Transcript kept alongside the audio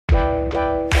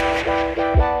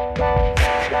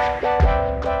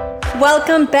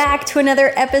welcome back to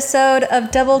another episode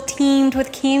of Double Teamed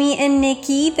with Cami and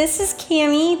Nikki. This is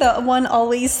Cami, the one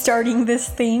always starting this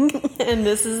thing. And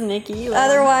this is Nikki.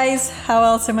 Otherwise, how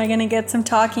else am I going to get some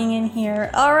talking in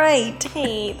here? All right.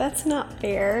 Hey, that's not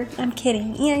fair. I'm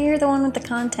kidding. Yeah, you're the one with the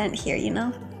content here, you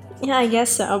know? Yeah, I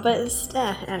guess so, but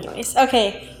anyways.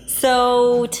 Okay,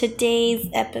 so today's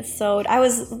episode, I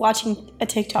was watching a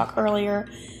TikTok earlier,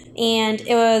 and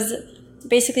it was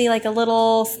basically like a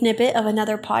little snippet of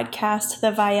another podcast,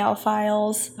 The Viall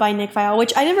Files by Nick Viall,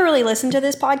 which I never really listened to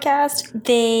this podcast.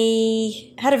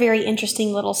 They had a very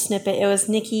interesting little snippet. It was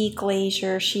Nikki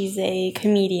Glaser. She's a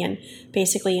comedian,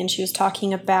 basically, and she was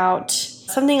talking about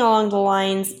something along the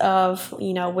lines of,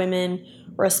 you know, women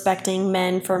respecting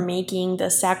men for making the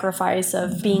sacrifice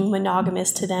of being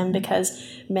monogamous to them because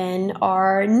men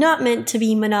are not meant to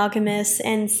be monogamous,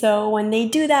 and so when they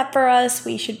do that for us,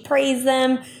 we should praise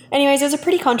them. Anyways, it was a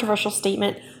pretty controversial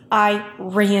statement. I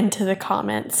ran to the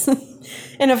comments.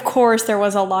 And of course, there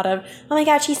was a lot of, oh my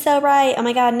god, she's so right. Oh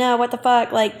my god, no, what the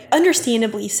fuck? Like,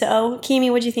 understandably so. Kimi,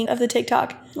 what'd you think of the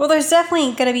TikTok? Well, there's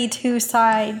definitely going to be two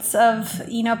sides of,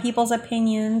 you know, people's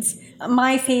opinions.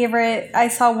 My favorite, I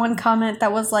saw one comment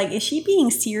that was like, is she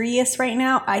being serious right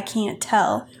now? I can't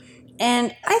tell.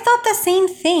 And I thought the same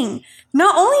thing.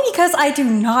 Not only because I do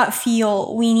not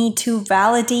feel we need to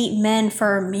validate men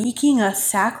for making a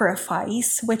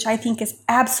sacrifice, which I think is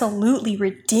absolutely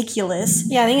ridiculous.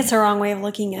 Yeah, I think it's the wrong way of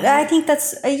looking at it. I think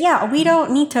that's, we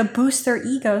don't need to boost their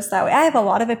egos that way. I have a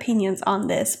lot of opinions on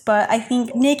this, but I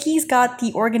think Nikki's got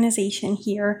the organization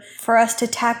here for us to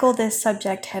tackle this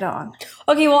subject head on.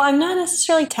 Okay, well, I'm not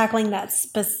necessarily tackling that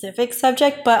specific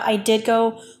subject, but I did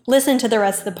go listen to the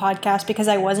rest of the podcast because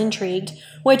I was intrigued,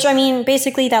 which, I mean,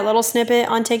 basically that little snippet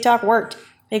on TikTok worked.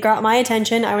 It got my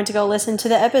attention. I went to go listen to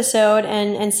the episode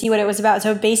and see what it was about.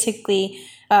 So basically,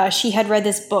 she had read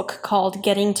this book called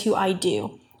Getting to I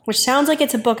Do, which sounds like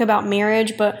it's a book about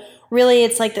marriage, but really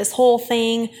it's like this whole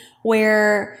thing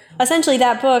where essentially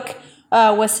that book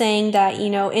was saying that, you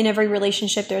know, in every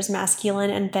relationship there's masculine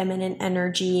and feminine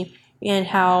energy, and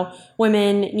how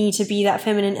women need to be that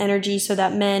feminine energy so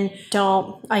that men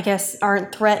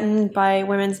aren't threatened by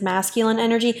women's masculine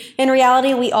energy. In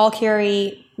reality, we all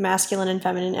carry masculine and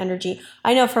feminine energy.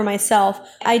 I know for myself,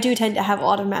 I do tend to have a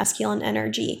lot of masculine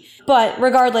energy. But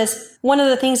regardless, one of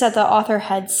the things that the author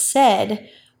had said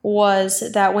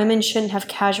was that women shouldn't have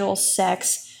casual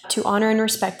sex to honor and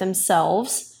respect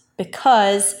themselves,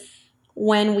 because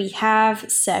when we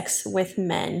have sex with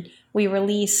men, we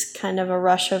release kind of a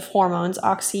rush of hormones,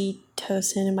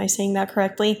 oxytocin, am I saying that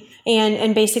correctly?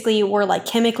 And basically we're like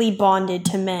chemically bonded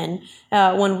to men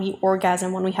when we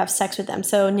orgasm, when we have sex with them.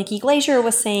 So Nikki Glaser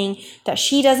was saying that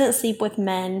she doesn't sleep with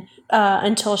men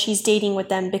until she's dating with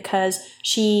them because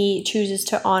she chooses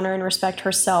to honor and respect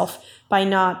herself by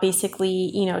not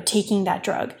basically, you know, taking that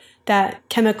drug. That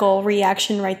chemical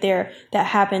reaction right there that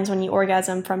happens when you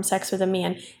orgasm from sex with a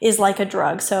man is like a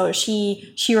drug. So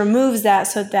she removes that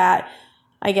so that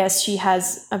I guess she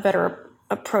has a better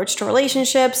approach to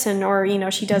relationships, and or, you know,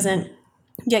 she doesn't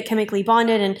get chemically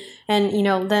bonded and you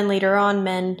know, then later on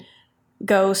men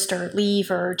ghost or leave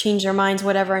or change their minds,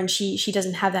 whatever, and she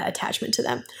doesn't have that attachment to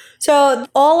them. So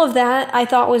all of that I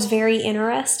thought was very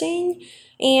interesting.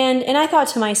 And I thought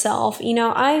to myself, you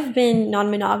know, I've been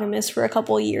non-monogamous for a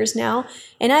couple of years now,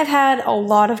 and I've had a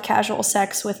lot of casual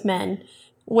sex with men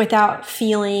without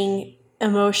feeling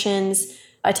emotions,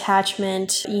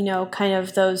 attachment, you know, kind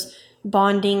of those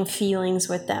bonding feelings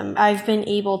with them. I've been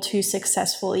able to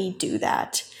successfully do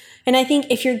that. And I think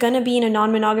if you're going to be in a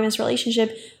non-monogamous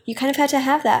relationship, you kind of had to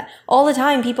have that. All the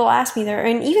time, people ask me there,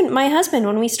 and even my husband,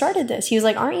 when we started this, he was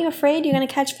like, aren't you afraid you're going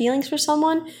to catch feelings for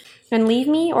someone and leave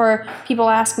me? Or people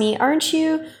ask me, aren't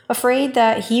you afraid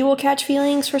that he will catch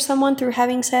feelings for someone through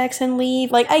having sex and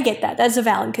leave? Like, I get that. That's a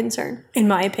valid concern, in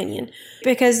my opinion.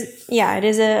 Because, yeah, it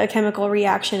is a chemical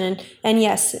reaction. And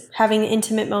yes, having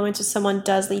intimate moments with someone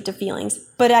does lead to feelings.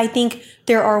 But I think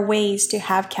there are ways to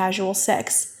have casual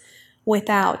sex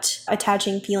without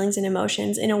attaching feelings and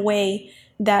emotions in a way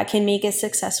that can make it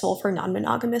successful for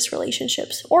non-monogamous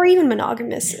relationships or even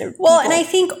monogamous people. Well, and I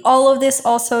think all of this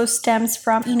also stems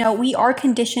from, you know, we are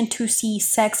conditioned to see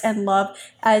sex and love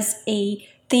as a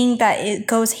thing that it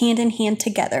goes hand in hand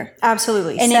together.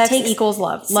 Absolutely. And sex equals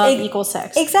love. Love equals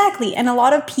sex. Exactly. And a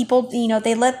lot of people, you know,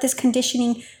 they let this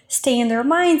conditioning stay in their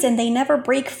minds and they never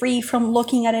break free from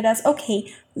looking at it as,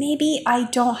 okay, maybe I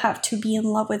don't have to be in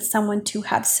love with someone to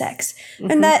have sex. Mm-hmm.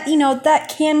 And that, you know, that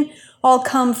can all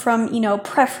come from,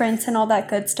 preference and all that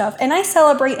good stuff. And I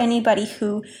celebrate anybody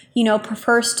who,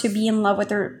 prefers to be in love with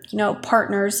their,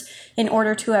 partners in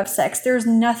order to have sex. There's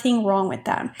nothing wrong with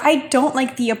that. I don't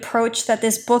like the approach that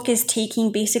this book is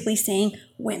taking, basically saying,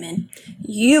 women,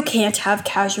 you can't have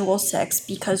casual sex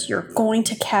because you're going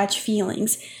to catch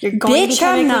feelings. You're going Bitch, to be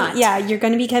I'm not. Yeah, you're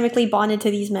going to be chemically bonded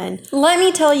to these men. Let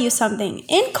me tell you something.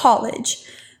 In college,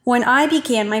 when I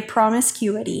began my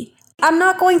promiscuity, I'm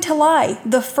not going to lie,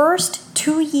 the first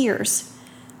 2 years,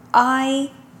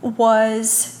 I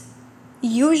was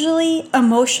usually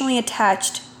emotionally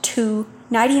attached to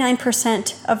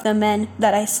 99% of the men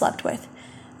that I slept with.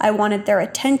 I wanted their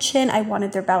attention, I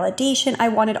wanted their validation, I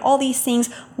wanted all these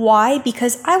things. Why?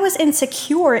 Because I was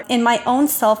insecure in my own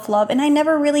self-love and I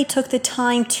never really took the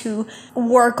time to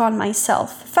work on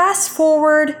myself. Fast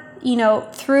forward,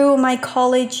 through my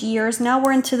college years, now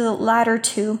we're into the latter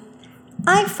two,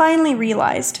 I finally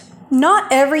realized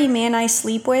not every man I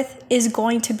sleep with is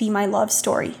going to be my love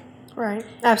story. Right.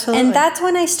 Absolutely. And that's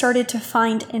when I started to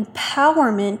find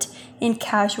empowerment in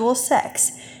casual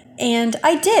sex. And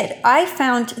I did. I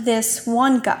found this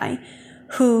one guy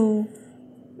who,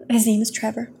 his name is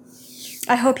Trevor.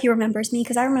 I hope he remembers me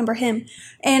because I remember him.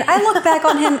 And I look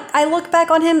back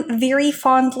on him very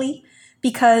fondly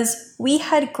because we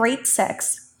had great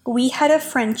sex. We had a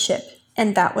friendship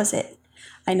and that was it.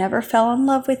 I never fell in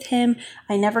love with him.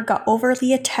 I never got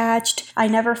overly attached. I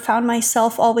never found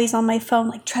myself always on my phone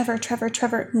like, Trevor, Trevor,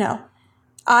 Trevor. No.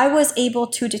 I was able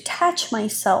to detach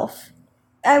myself.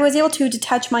 I was able to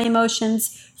detach my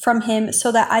emotions from him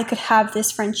so that I could have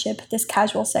this friendship, this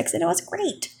casual sex, and it was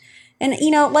great. And,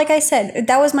 like I said,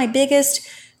 that was my biggest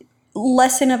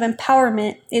lesson of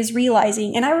empowerment is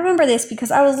realizing. And I remember this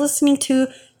because I was listening to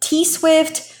T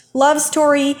Swift, Love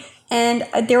Story, and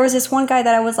there was this one guy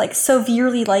that I was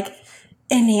severely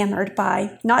enamored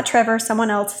by. Not Trevor, someone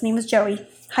else. His name was Joey.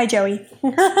 Hi, Joey.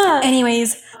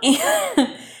 Anyways,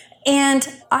 and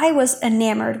I was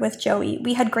enamored with Joey.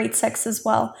 We had great sex as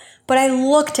well. But I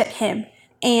looked at him,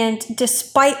 and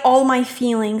despite all my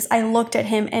feelings, I looked at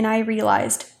him and I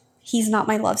realized he's not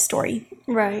my love story.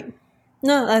 Right.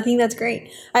 No, I think that's great.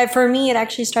 For me, it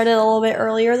actually started a little bit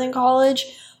earlier than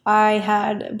college. I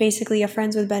had basically a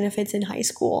friends with benefits in high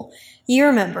school. You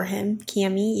remember him,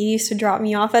 Cammy. You used to drop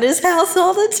me off at his house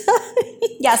all the time.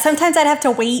 Yeah, sometimes I'd have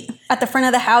to wait at the front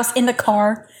of the house in the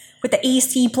car with the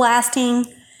AC blasting.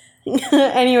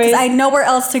 Anyways, I had nowhere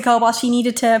else to go while she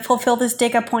needed to fulfill this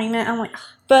dick appointment. I'm like, ugh.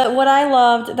 But what I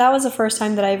loved, that was the first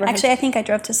time that I ever Actually, I think I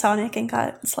drove to Sonic and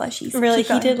got slushies. Really,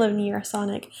 he did live near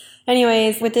Sonic.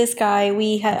 Anyways, with this guy,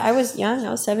 I was young.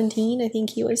 I was 17. I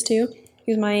think he was too.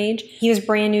 He was my age. He was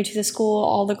brand new to the school.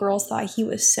 All the girls thought he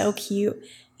was so cute.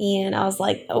 And I was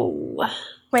like, oh.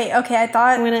 Wait, okay. I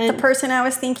thought the person I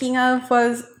was thinking of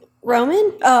was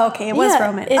Roman? Oh, okay. It was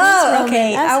Roman. It is Roman.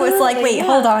 Okay. Absolutely. I was like, wait,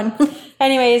 hold on.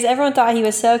 Anyways, everyone thought he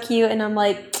was so cute. And I'm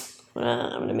like,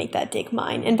 I'm going to make that dick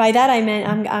mine. And by that, I meant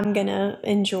I'm going to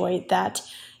enjoy that.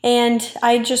 And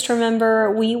I just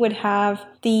remember we would have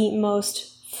the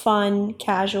most fun,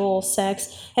 casual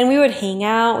sex. And we would hang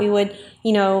out. We would,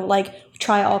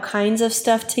 try all kinds of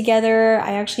stuff together.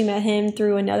 I actually met him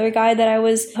through another guy that I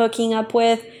was hooking up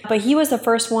with. But he was the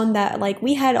first one that,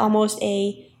 we had almost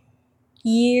 2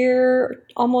 year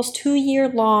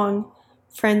long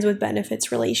friends with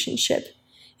benefits relationship.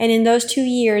 And in those 2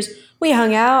 years, we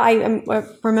hung out. I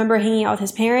remember hanging out with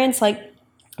his parents,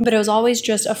 but it was always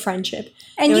just a friendship.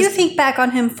 And you think back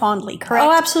on him fondly, correct?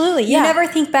 Oh, absolutely, yeah. You never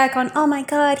think back on, oh my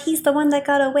God, he's the one that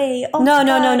got away. Oh no.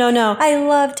 I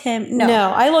loved him.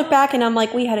 No, I look back and I'm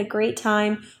like, we had a great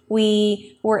time.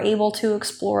 We were able to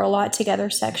explore a lot together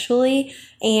sexually.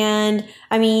 And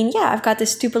I mean, yeah, I've got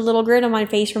this stupid little grin on my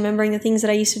face remembering the things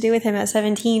that I used to do with him at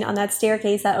 17 on that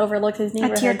staircase that overlooked his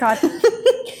neighborhood. Dear God.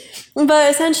 But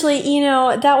essentially,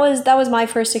 that was my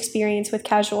first experience with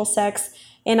casual sex.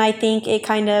 And I think it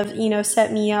kind of,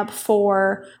 set me up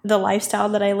for the lifestyle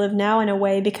that I live now in a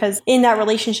way, because in that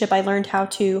relationship, I learned how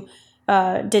to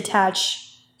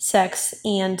detach sex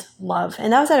and love.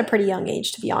 And that was at a pretty young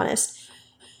age, to be honest.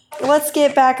 Let's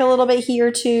get back a little bit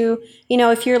here to,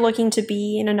 if you're looking to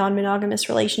be in a non-monogamous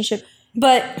relationship,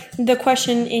 but the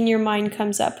question in your mind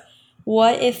comes up,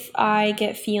 what if I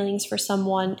get feelings for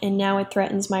someone and now it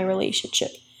threatens my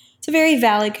relationship? It's a very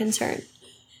valid concern.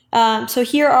 So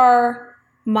here are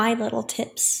my little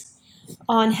tips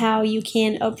on how you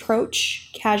can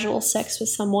approach casual sex with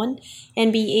someone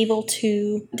and be able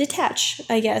to detach,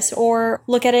 I guess, or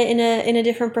look at it in a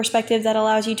different perspective that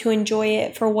allows you to enjoy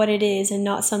it for what it is and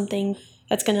not something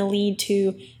that's going to lead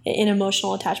to an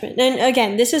emotional attachment. And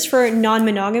again, this is for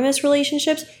non-monogamous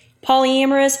relationships.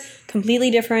 Polyamorous, completely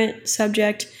different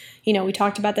subject. We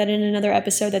talked about that in another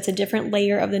episode. That's a different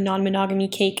layer of the non-monogamy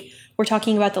cake. We're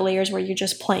talking about the layers where you're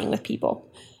just playing with people.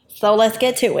 So let's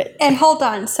get to it. And hold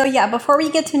on. So yeah, before we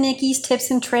get to Nikki's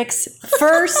tips and tricks,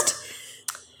 first,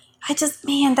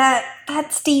 that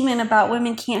statement about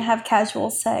women can't have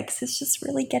casual sex is just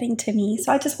really getting to me.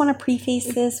 So I just want to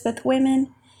preface this with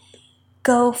women,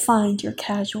 go find your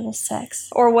casual sex.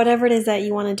 Or whatever it is that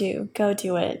you want to do, go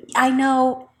do it. I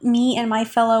know me and my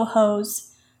fellow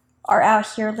hoes are out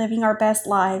here living our best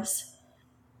lives,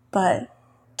 but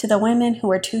to the women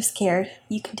who are too scared,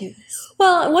 you can do this.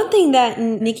 Well, one thing that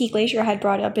Nikki Glacier had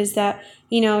brought up is that,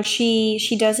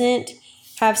 she doesn't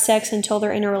have sex until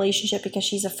they're in a relationship because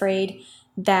she's afraid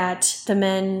that the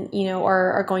men,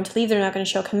 are going to leave. They're not going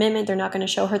to show commitment. They're not going to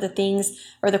show her the things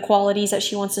or the qualities that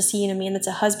she wants to see in a man that's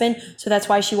a husband. So that's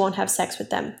why she won't have sex with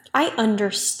them. I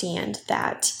understand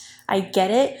that. I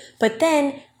get it. But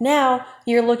then now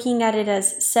you're looking at it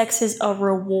as sex is a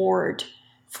reward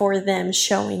for them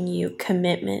showing you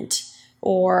commitment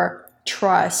or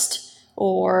trust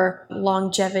or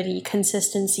longevity,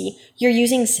 consistency. You're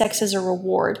using sex as a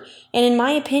reward. And in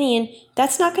my opinion,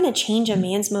 that's not going to change a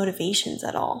man's motivations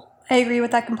at all. I agree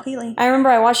with that completely. I remember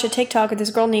I watched a TikTok with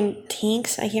this girl named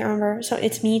Tinks. I can't remember. So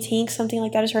it's me, Tinks, something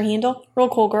like that is her handle. Real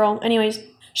cool girl. Anyways,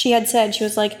 she had said, she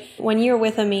was like, when you're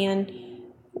with a man,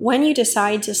 when you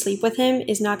decide to sleep with him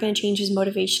is not going to change his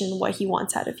motivation and what he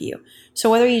wants out of you. So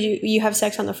whether you have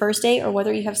sex on the first date or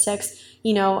whether you have sex,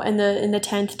 in the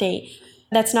 10th date,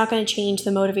 that's not going to change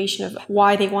the motivation of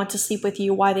why they want to sleep with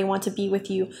you, why they want to be with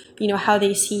you, how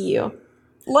they see you.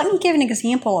 Let me give an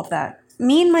example of that.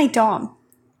 Me and my dom.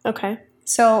 Okay.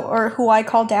 So, or who I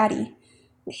call daddy.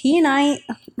 He and I,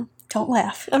 don't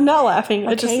laugh. I'm not laughing.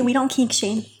 Okay, we don't kink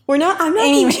shame. I'm not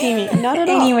kink shaming. Not at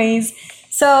all. Anyways,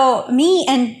 so me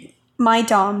and my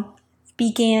dom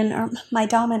my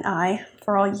dom and I,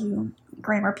 for all you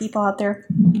grammar people out there,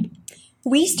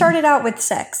 we started out with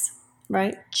sex.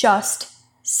 Right. Just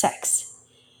sex.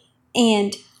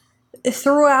 And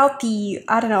throughout the,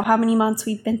 I don't know how many months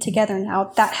we've been together now,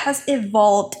 that has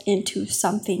evolved into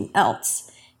something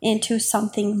else, into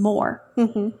something more.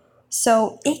 Mm-hmm.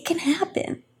 So it can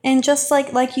happen. And just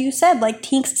like you said, like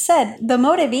Tinks said, the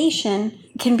motivation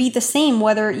can be the same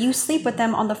whether you sleep with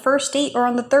them on the first date or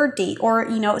on the third date or,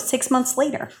 6 months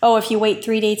later. Oh, if you wait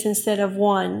 3 dates instead of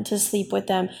 1 to sleep with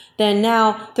them, then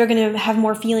now they're going to have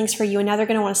more feelings for you and now they're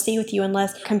going to want to stay with you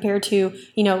unless compared to,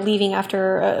 leaving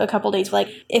after a couple dates. Like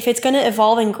if it's going to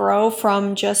evolve and grow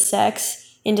from just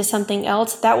sex into something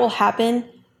else, that will happen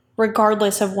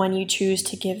regardless of when you choose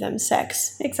to give them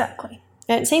sex. Exactly.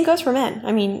 And same goes for men.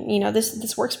 I mean,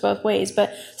 this works both ways.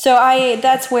 But so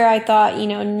that's where I thought,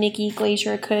 Nikki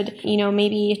Glacier could,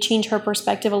 maybe change her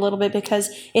perspective a little bit because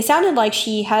it sounded like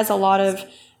she has a lot of,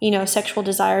 sexual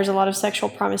desires, a lot of sexual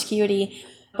promiscuity,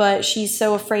 but she's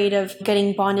so afraid of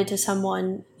getting bonded to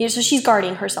someone. So she's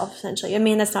guarding herself essentially. I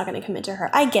mean, that's not going to commit to her.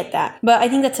 I get that. But I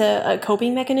think that's a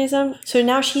coping mechanism. So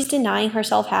now she's denying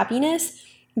herself happiness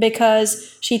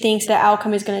because she thinks the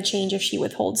outcome is going to change if she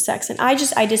withholds sex. And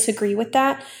I disagree with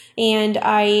that. And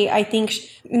I think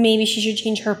maybe she should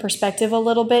change her perspective a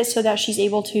little bit so that she's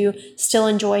able to still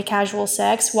enjoy casual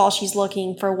sex while she's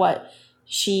looking for what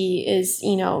she is,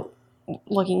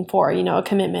 looking for, a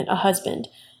commitment, a husband.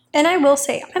 And I will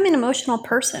say, I'm an emotional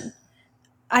person.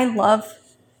 I love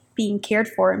being cared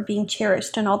for and being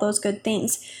cherished and all those good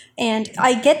things. And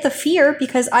I get the fear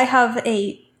because I have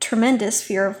a tremendous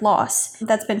fear of loss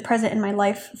that's been present in my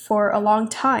life for a long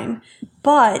time.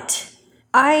 But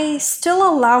I still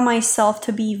allow myself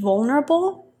to be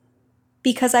vulnerable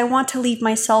because I want to leave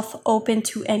myself open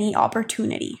to any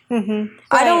opportunity. Mm-hmm.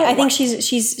 I think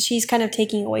she's kind of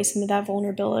taking away some of that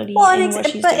vulnerability. Well, and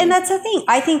that's the thing.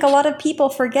 I think a lot of people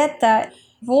forget that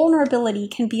vulnerability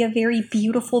can be a very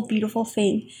beautiful, beautiful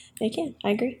thing. It can.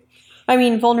 I agree. I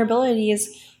mean, vulnerability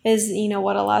is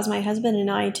what allows my husband and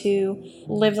I to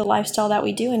live the lifestyle that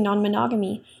we do in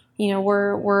non-monogamy.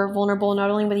 We're vulnerable not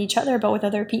only with each other, but with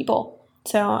other people.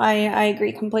 So I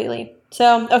agree completely.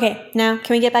 So, okay, now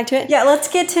can we get back to it? Yeah, let's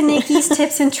get to Nikki's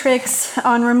tips and tricks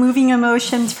on removing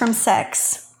emotions from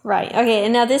sex. Right. Okay.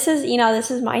 And now this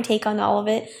is my take on all of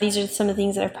it. These are some of the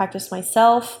things that I've practiced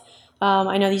myself.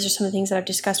 I know these are some of the things that I've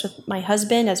discussed with my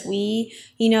husband as we,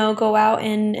 go out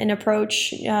and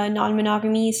approach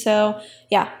non-monogamy. So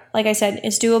yeah, like I said,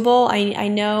 it's doable. I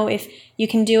know if you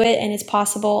can do it and it's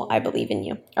possible, I believe in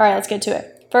you. All right, let's get to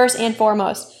it. First and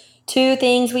foremost, 2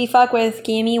 things we fuck with,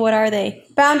 Gammy, what are they?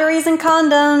 Boundaries and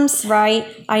condoms.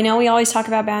 Right. I know we always talk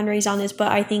about boundaries on this,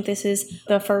 but I think this is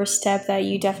the first step that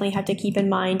you definitely have to keep in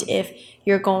mind if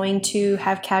you're going to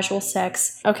have casual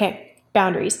sex. Okay.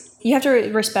 boundaries. You have to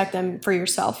respect them for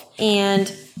yourself. And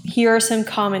here are some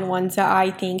common ones that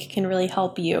I think can really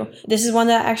help you. This is one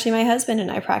that actually my husband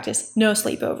and I practice. No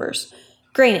sleepovers.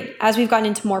 Granted, as we've gotten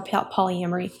into more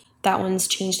polyamory, that one's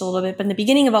changed a little bit. But in the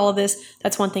beginning of all of this,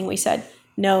 that's one thing we said.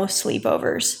 No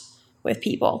sleepovers with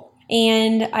people.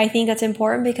 And I think that's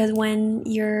important because when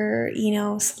you're,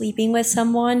 sleeping with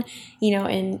someone,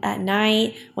 at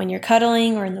night, when you're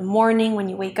cuddling, or in the morning, when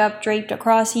you wake up draped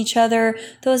across each other,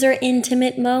 those are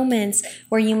intimate moments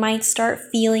where you might start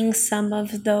feeling some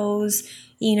of those,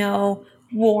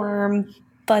 warm,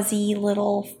 fuzzy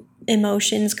little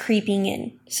emotions creeping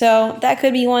in. So that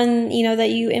could be one, that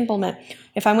you implement.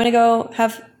 If I'm going to go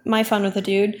have my fun with a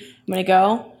dude, we're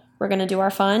going to do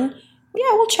our fun.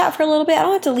 Yeah, we'll chat for a little bit. I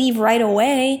don't have to leave right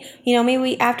away.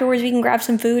 Maybe afterwards we can grab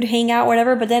some food, hang out,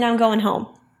 whatever, but then I'm going home.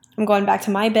 I'm going back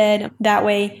to my bed. That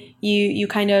way you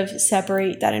kind of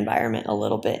separate that environment a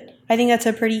little bit. I think that's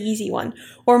a pretty easy one.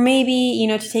 Or maybe,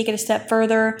 to take it a step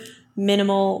further,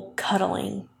 minimal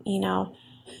cuddling,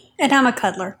 And I'm a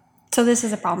cuddler, so this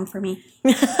is a problem for me.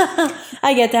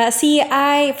 I get that. See,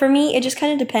 for me, it just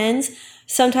kind of depends.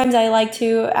 Sometimes I like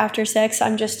to, after sex,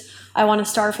 I want to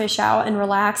starfish out and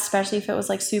relax, especially if it was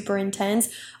like super intense.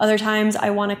 Other times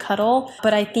I want to cuddle,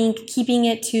 but I think keeping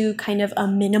it to kind of a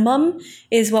minimum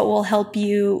is what will help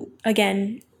you,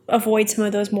 again, avoid some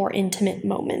of those more intimate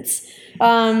moments.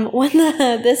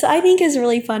 This I think is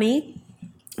really funny.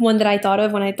 One that I thought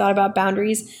of when I thought about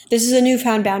boundaries. This is a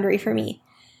newfound boundary for me.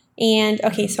 And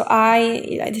okay, so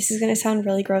this is going to sound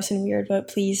really gross and weird, but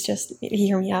please just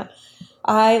hear me out.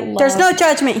 There's no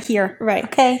judgment here. Right.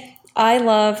 Okay. I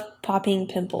love popping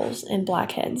pimples and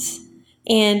blackheads.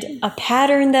 And a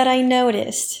pattern that I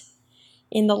noticed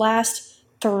in the last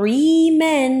 3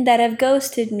 men that have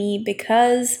ghosted me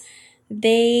because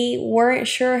they weren't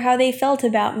sure how they felt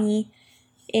about me,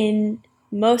 in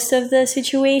most of the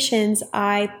situations,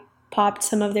 I popped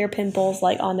some of their pimples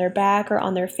like on their back or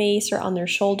on their face or on their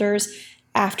shoulders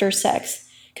after sex.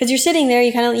 Because you're sitting there,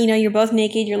 you kind of, you're both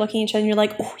naked, you're looking at each other, and you're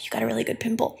like, oh, you got a really good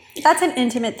pimple. That's an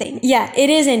intimate thing. Yeah, it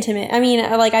is intimate. I mean,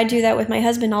 I do that with my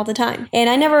husband all the time. And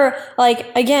I never,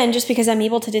 again, just because I'm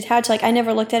able to detach, I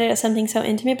never looked at it as something so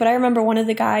intimate. But I remember one of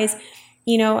the guys,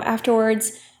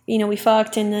 afterwards, we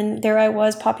fucked, and then there I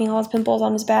was popping all his pimples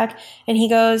on his back. And he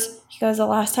goes, the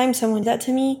last time someone did that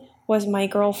to me was my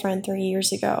girlfriend 3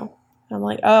 years ago. And I'm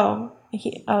like, oh.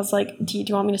 I was like, do you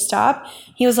want me to stop?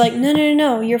 He was like,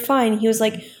 no, you're fine. He was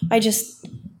like,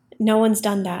 no one's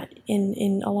done that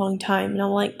in a long time. And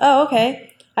I'm like, oh,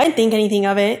 okay. I didn't think anything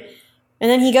of it.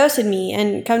 And then he ghosted me,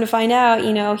 and come to find out,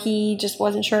 he just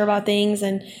wasn't sure about things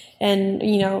and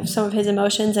some of his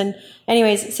emotions. And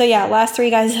anyways, so yeah, last 3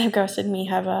 guys that have ghosted me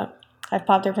have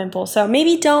popped their pimples. So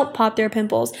maybe don't pop their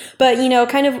pimples. But,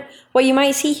 kind of what you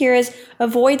might see here is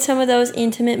avoid some of those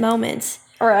intimate moments.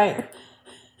 All right.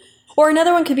 Or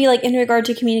another one could be in regard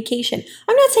to communication.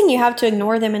 I'm not saying you have to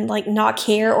ignore them and not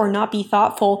care or not be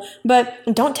thoughtful, but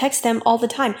don't text them all the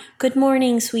time. Good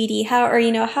morning, sweetie. How are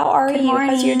you?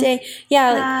 How's your day?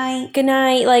 Yeah. Good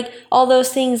night. All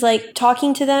those things,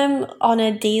 talking to them on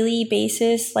a daily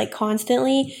basis,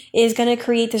 constantly, is going to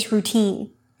create this routine.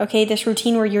 Okay, this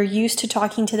routine where you're used to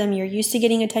talking to them, you're used to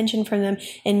getting attention from them,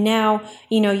 and now,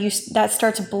 that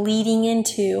starts bleeding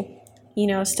into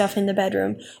stuff in the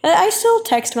bedroom. I still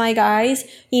text my guys,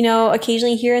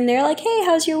 occasionally here and there, hey,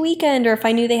 how's your weekend? Or if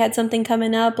I knew they had something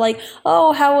coming up,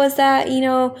 oh, how was that,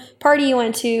 party you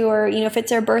went to? Or, if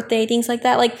it's their birthday, things like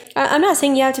that. I'm not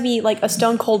saying you have to be a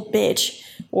stone cold bitch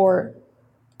or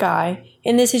guy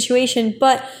in this situation,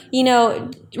 but,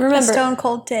 remember. A stone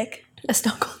cold dick. A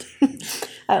stone cold dick.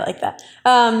 I like that.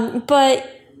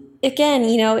 But again,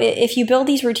 if you build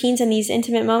these routines and these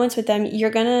intimate moments with them, you're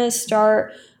going to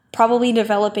start probably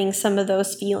developing some of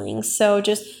those feelings. So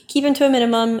just keep them to a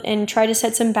minimum and try to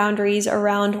set some boundaries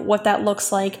around what that looks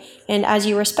like. And as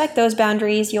you respect those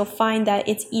boundaries, you'll find that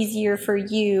it's easier for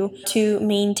you to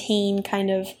maintain kind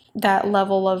of that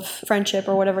level of friendship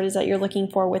or whatever it is that you're looking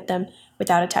for with them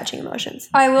without attaching emotions.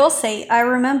 I will say, I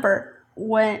remember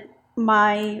when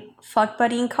my fuck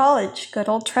buddy in college, good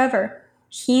old Trevor,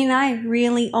 he and I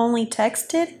really only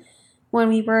texted when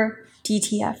we were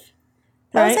DTF.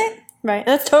 That was it. Right.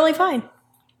 That's totally fine.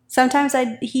 Sometimes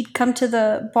he'd come to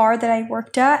the bar that I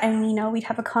worked at, and, we'd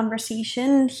have a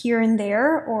conversation here and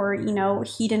there, or,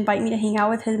 he'd invite me to hang out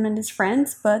with him and his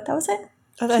friends, but that was it.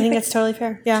 I think that's totally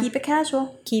fair. Yeah. Keep it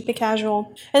casual. Keep it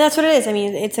casual. And that's what it is. I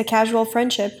mean, it's a casual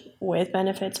friendship with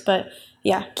benefits, but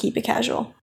yeah, keep it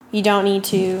casual. You don't need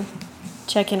to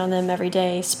check in on them every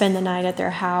day, spend the night at their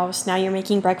house. Now you're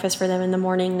making breakfast for them in the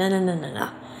morning. No. None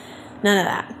of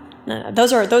that. No.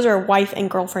 Those are wife and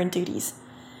girlfriend duties.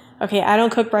 Okay, I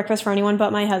don't cook breakfast for anyone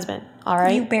but my husband. All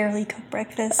right? You barely cook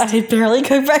breakfast. I barely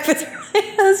cook breakfast for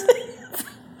my husband.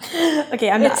 Okay,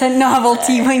 It's a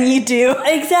novelty when you do.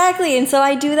 Exactly, and so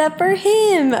I do that for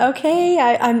him. Okay,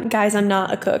 I'm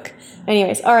not a cook.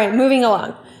 Anyways, all right, moving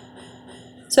along.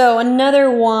 So another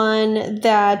one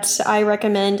that I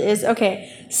recommend is,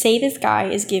 okay, say this guy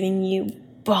is giving you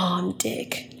bomb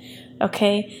dick.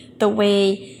 Okay, the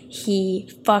way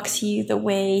he fucks you, the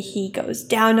way he goes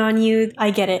down on you,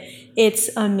 I get it. It's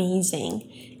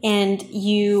amazing, and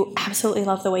you absolutely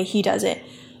love the way he does it.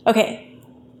 Okay.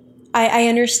 I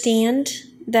understand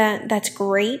that that's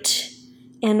great,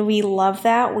 and we love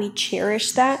that, we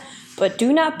cherish that, but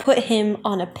do not put him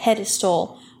on a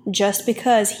pedestal just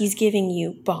because he's giving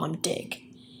you bomb dick.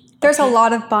 There's a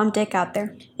lot of bomb dick out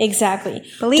there. Exactly.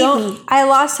 Believe me, I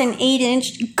lost an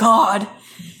 8-inch. God,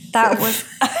 that was...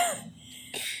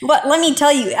 But let me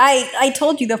tell you, I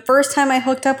told you the first time I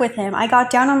hooked up with him, I got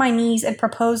down on my knees and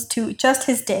proposed to just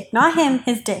his dick. Not him,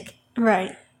 his dick.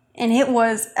 Right. And it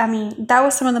was, that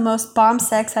was some of the most bomb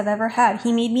sex I've ever had.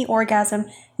 He made me orgasm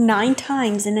 9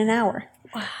 times in an hour.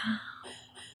 Wow.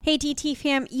 Hey TT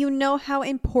fam, you know how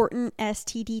important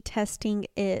STD testing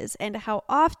is and how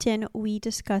often we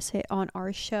discuss it on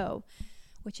our show,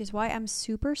 which is why I'm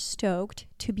super stoked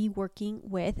to be working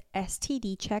with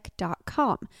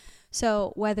STDcheck.com.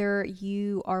 So whether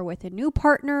you are with a new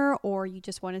partner or you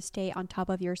just want to stay on top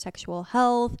of your sexual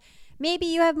health, maybe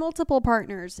you have multiple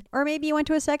partners, or maybe you went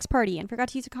to a sex party and forgot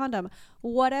to use a condom.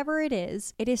 Whatever it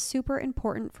is super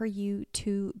important for you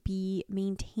to be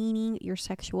maintaining your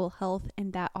sexual health,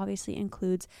 and that obviously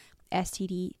includes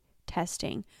STD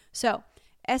testing. So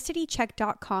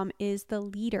STDcheck.com is the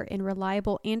leader in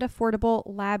reliable and affordable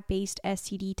lab-based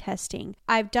STD testing.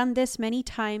 I've done this many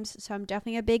times, so I'm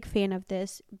definitely a big fan of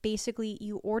this. Basically,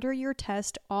 you order your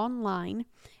test online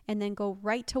and then go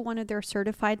right to one of their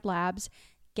certified labs,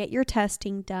 get your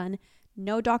testing done,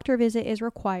 no doctor visit is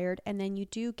required, and then you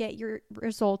do get your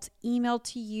results emailed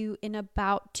to you in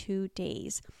about 2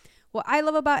 days. What I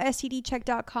love about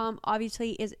STDcheck.com,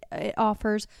 obviously, is it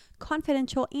offers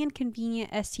confidential and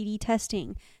convenient STD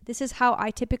testing. This is how I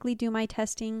typically do my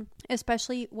testing,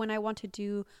 especially when I want to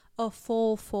do a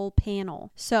full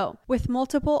panel. So with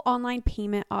multiple online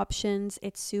payment options,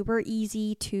 it's super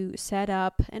easy to set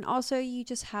up, and also you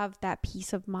just have that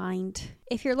peace of mind.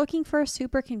 If you're looking for a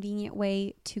super convenient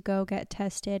way to go get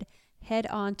tested, head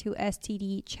on to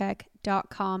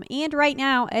STDcheck.com. And right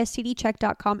now,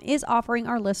 STDcheck.com is offering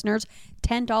our listeners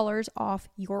 $10 off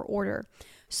your order.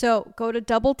 So go to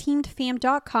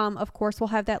doubleteamedfam.com. Of course, we'll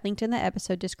have that linked in the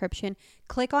episode description.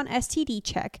 Click on STD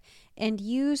Check and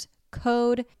use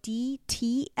code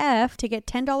DTF to get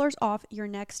 $10 off your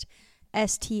next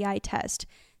STI test.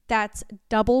 That's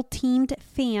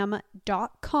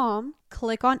doubleteamedfam.com.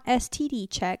 Click on STD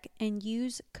Check and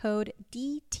use code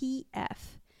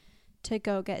DTF to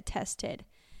go get tested.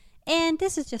 And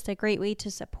this is just a great way to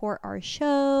support our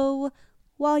show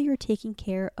while you're taking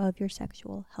care of your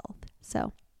sexual health.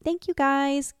 So thank you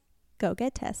guys. Go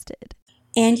get tested.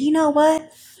 And you know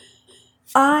what?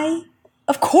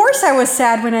 Of course I was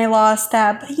sad when I lost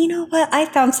that, but you know what? I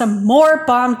found some more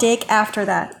bomb dick after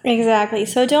that. Exactly.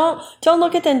 So don't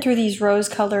look at them through these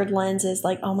rose-colored lenses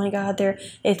like, oh my God,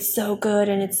 it's so good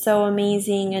and it's so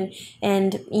amazing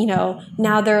and you know,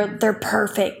 now they're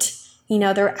perfect. You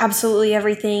know, they're absolutely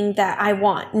everything that I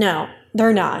want. No,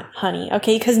 they're not, honey.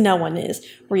 Okay, because no one is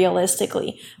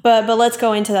realistically. But let's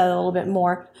go into that a little bit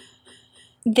more.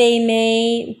 They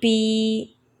may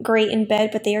be great in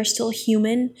bed, but they are still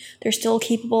human. They're still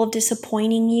capable of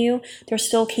disappointing you. They're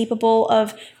still capable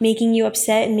of making you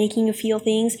upset and making you feel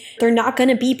things. They're not going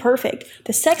to be perfect.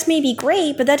 The sex may be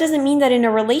great, but that doesn't mean that in a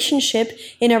relationship,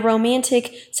 in a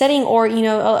romantic setting, or, you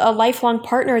know, a lifelong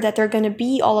partner, that they're going to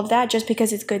be all of that just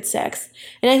because it's good sex.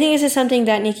 And I think this is something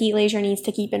that Nikki Glaser needs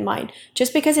to keep in mind.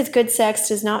 Just because it's good sex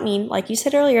does not mean, like you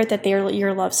said earlier, that they're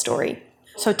your love story.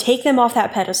 So take them off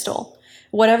that pedestal.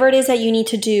 Whatever it is that you need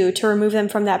to do to remove them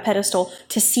from that pedestal,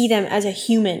 to see them as a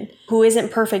human who isn't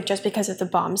perfect just because of the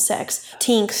bomb sex.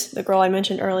 Tinks, the girl I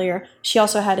mentioned earlier, she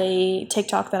also had a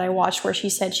TikTok that I watched where she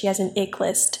said she has an ick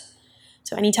list.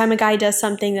 So anytime a guy does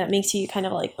something that makes you kind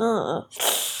of like,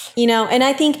 you know, and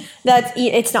I think that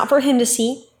it's not for him to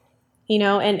see, you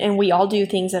know, and we all do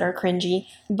things that are cringy,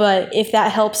 but if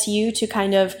that helps you to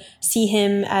kind of see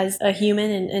him as a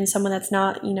human and someone that's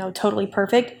not, you know, totally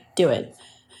perfect, do it.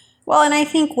 Well, and I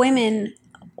think women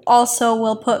also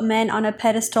will put men on a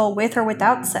pedestal with or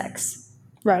without sex.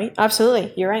 Right.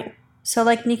 Absolutely. You're right. So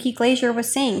like Nikki Glaser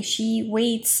was saying, she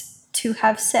waits to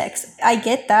have sex. I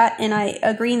get that, and I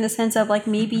agree in the sense of like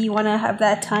maybe you want to have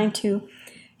that time to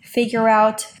figure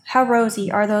out how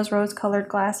rosy are those rose-colored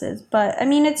glasses. But I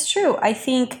mean, it's true. I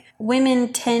think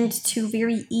women tend to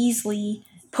very easily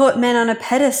put men on a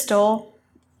pedestal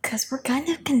because we're kind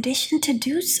of conditioned to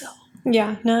do so.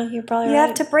 Yeah, no, you're probably You right.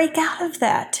 have to break out of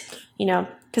that.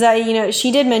 Because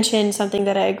she did mention something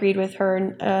that I agreed with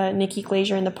her, Nikki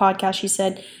Glazier, in the podcast. She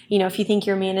said, if you think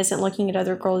your man isn't looking at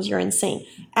other girls, you're insane.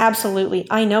 Absolutely.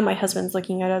 I know my husband's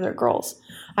looking at other girls.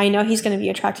 I know he's going to be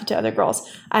attracted to other girls.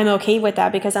 I'm okay with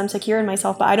that because I'm secure in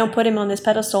myself, but I don't put him on this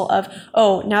pedestal of,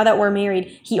 oh, now that we're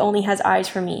married, he only has eyes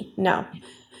for me. No.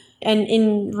 And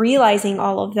in realizing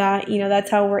all of that, that's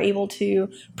how we're able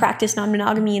to practice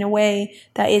non-monogamy in a way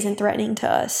that isn't threatening to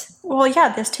us. Well,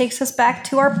 yeah, this takes us back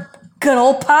to our good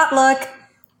old potluck.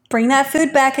 Bring that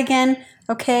food back again,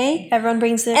 okay? Everyone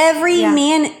brings it. Every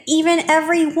man, even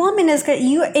every woman is good.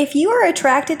 If you are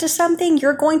attracted to something,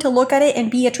 you're going to look at it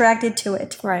and be attracted to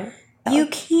it. Right. You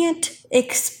can't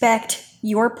expect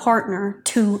your partner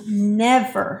to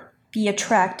never be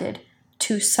attracted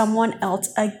to someone else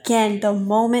again the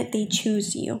moment they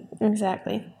choose you.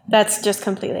 Exactly. That's just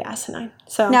completely asinine.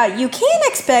 So now you can't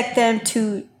expect them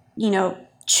to,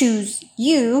 choose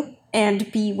you and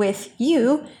be with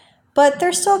you, but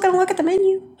they're still going to look at the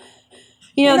menu.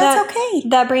 That's okay.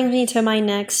 That brings me to my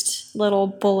next little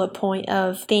bullet point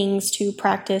of things to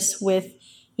practice with,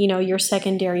 your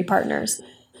secondary partners.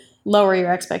 Lower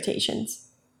your expectations.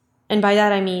 And by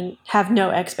that, I mean, have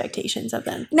no expectations of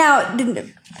them. Now,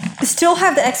 still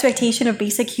have the expectation of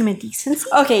basic human decency.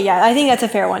 Okay, yeah, I think that's a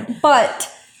fair one.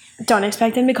 But don't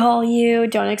expect them to call you.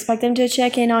 Don't expect them to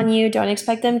check in on you. Don't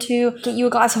expect them to get you a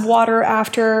glass of water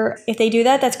after. If they do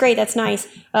that, that's great. That's nice.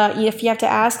 If you have to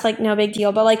ask, no big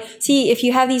deal. But see, if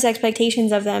you have these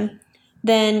expectations of them,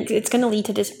 then it's going to lead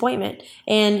to disappointment.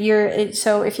 And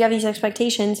so if you have these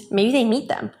expectations, maybe they meet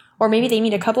them. Or maybe they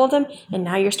meet a couple of them, and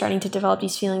now you're starting to develop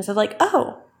these feelings of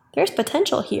oh, there's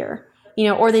potential here.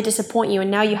 Or they disappoint you, and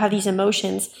now you have these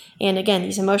emotions. And again,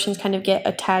 these emotions kind of get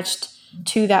attached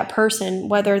to that person,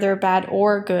 whether they're bad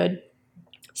or good.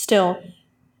 Still,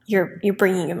 you're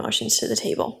bringing emotions to the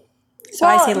table. So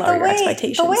I say lower your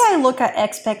expectations. The way I look at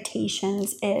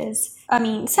expectations is,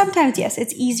 sometimes, yes,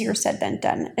 it's easier said than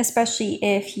done, especially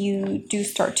if you do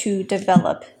start to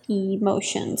develop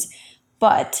emotions.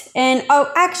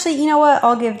 Actually, you know what?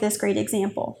 I'll give this great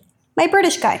example. My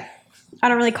British guy. I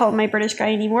don't really call him my British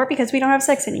guy anymore because we don't have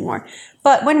sex anymore.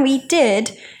 But when we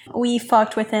did, we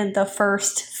fucked within the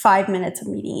first 5 minutes of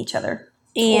meeting each other.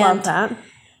 And love that.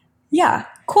 Yeah.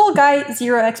 Cool guy,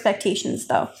 zero expectations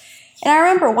though. And I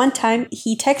remember one time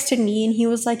he texted me and he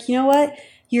was like, you know what?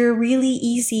 You're really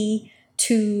easy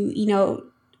to,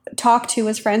 talk to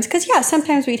as friends. Because, yeah,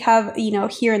 sometimes we'd have,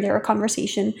 here and there a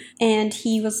conversation. And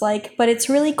he was like, but it's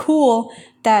really cool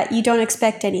that you don't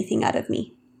expect anything out of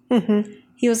me. Mm-hmm.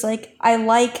 He was like, I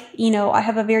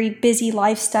have a very busy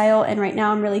lifestyle. And right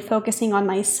now I'm really focusing on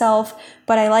myself.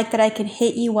 But I like that I can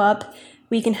hit you up.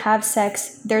 We can have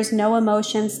sex. There's no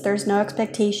emotions. There's no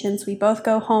expectations. We both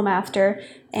go home after.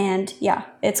 And, yeah,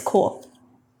 it's cool.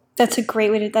 That's a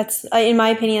great way to, in my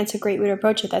opinion, that's a great way to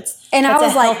approach it. That's I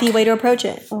was a healthy way to approach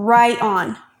it. Right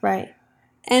on. Right.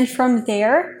 And from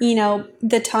there,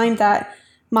 the time that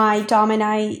my Dom and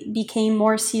I became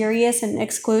more serious and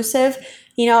exclusive,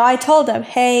 I told him,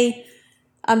 hey,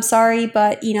 I'm sorry,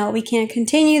 but, we can't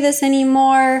continue this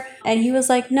anymore. And he was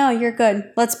like, no, you're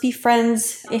good. Let's be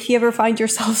friends. If you ever find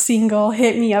yourself single,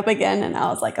 hit me up again. And I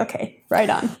was like, okay, right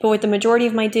on. But with the majority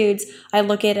of my dudes, I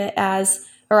look at it as,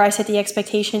 or I set the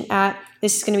expectation at,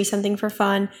 this is going to be something for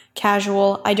fun,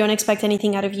 casual. I don't expect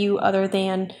anything out of you other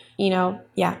than,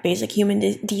 basic human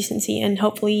decency. And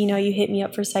hopefully, you hit me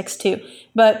up for sex too.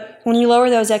 But when you lower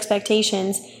those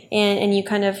expectations and you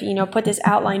kind of, put this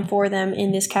outline for them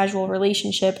in this casual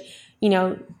relationship,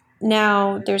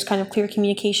 now there's kind of clear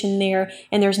communication there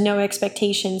and there's no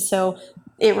expectations. So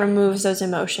it removes those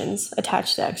emotions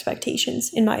attached to expectations,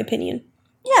 in my opinion.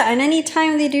 Yeah, and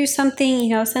anytime they do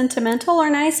something, sentimental or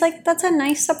nice, that's a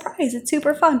nice surprise. It's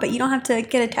super fun, but you don't have to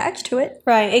get attached to it.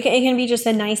 Right. It can be just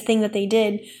a nice thing that they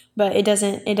did, but it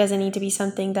doesn't need to be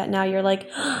something that now you're like,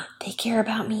 oh, they care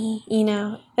about me,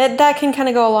 That can kind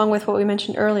of go along with what we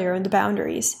mentioned earlier in the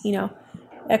boundaries,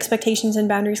 Expectations and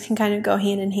boundaries can kind of go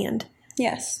hand in hand.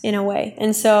 Yes. In a way.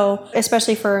 And so,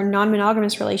 especially for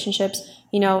non-monogamous relationships,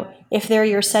 if they're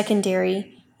your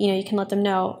secondary, you can let them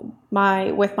know,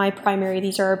 with my primary,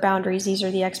 these are our boundaries, these are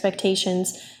the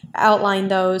expectations, outline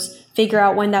those, figure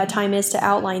out when that time is to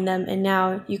outline them, and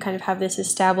now you kind of have this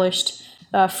established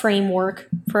framework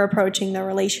for approaching the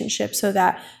relationship so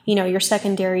that, your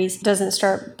secondaries doesn't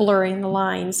start blurring the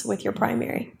lines with your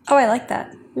primary. Oh, I like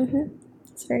that. Mm-hmm.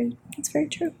 It's very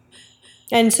true.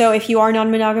 And so if you are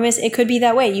non-monogamous, it could be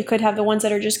that way. You could have the ones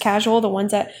that are just casual, the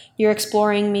ones that you're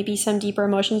exploring maybe some deeper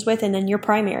emotions with, and then your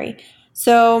primary.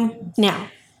 So now,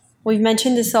 we've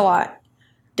mentioned this a lot,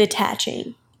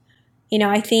 detaching.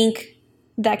 I think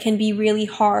that can be really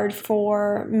hard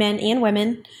for men and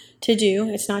women to do.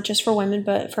 It's not just for women,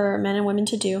 but for men and women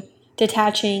to do,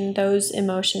 detaching those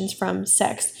emotions from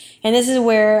sex. And this is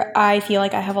where I feel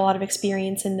like I have a lot of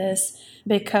experience in this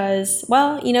because,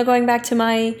 going back to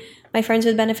my friends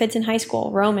with benefits in high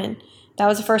school, Roman, that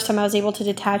was the first time I was able to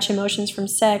detach emotions from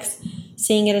sex,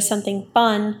 seeing it as something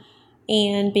fun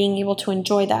and being able to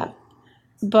enjoy that.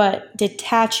 But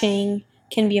detaching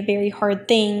can be a very hard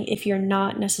thing if you're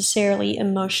not necessarily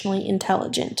emotionally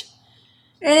intelligent.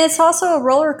 And it's also a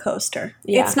roller coaster.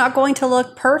 Yeah. It's not going to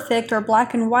look perfect or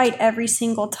black and white every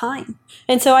single time.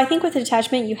 And so I think with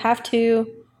detachment, you have to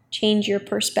change your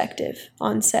perspective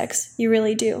on sex. You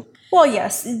really do. Well,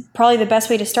 yes. Probably the best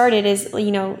way to start it is,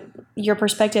 your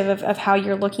perspective of how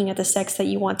you're looking at the sex that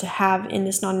you want to have in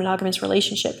this non-monogamous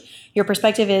relationship. Your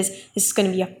perspective is, this is going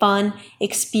to be a fun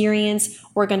experience.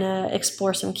 We're going to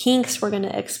explore some kinks. We're going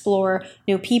to explore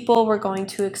new people. We're going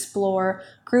to explore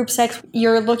group sex.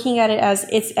 You're looking at it as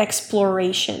it's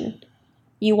exploration.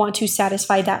 You want to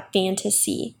satisfy that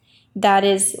fantasy. That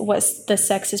is what the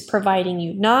sex is providing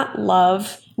you. Not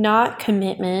love, not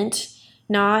commitment,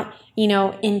 not,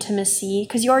 intimacy,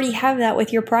 because you already have that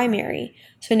with your primary.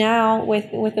 So now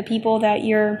with the people that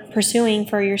you're pursuing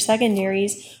for your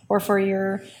secondaries or for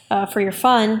your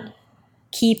fun,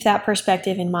 keep that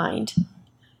perspective in mind.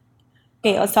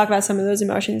 Okay, let's talk about some of those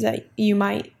emotions that you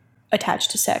might attach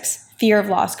to sex. Fear of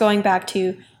loss, going back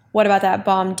to, what about that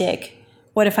bomb dick?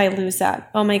 What if I lose that?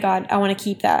 Oh my God, I want to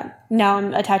keep that. Now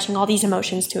I'm attaching all these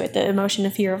emotions to it, the emotion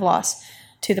of fear of loss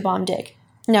to the bomb dick.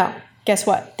 No, guess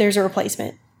what? There's a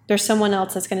replacement. There's someone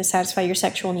else that's going to satisfy your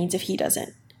sexual needs if he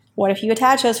doesn't. What if you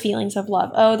attach those feelings of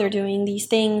love? Oh, they're doing these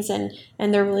things and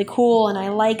they're really cool and I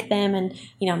like them. And,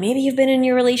 maybe you've been in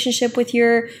your relationship with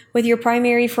your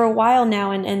primary for a while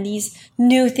now and these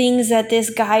new things that this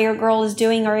guy or girl is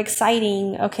doing are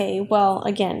exciting. Okay, well,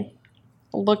 again,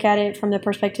 look at it from the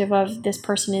perspective of, this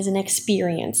person is an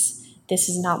experience. This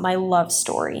is not my love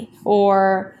story.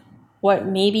 Or what,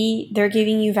 maybe they're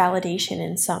giving you validation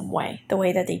in some way, the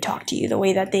way that they talk to you, the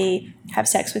way that they have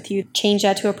sex with you. Change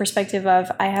that to a perspective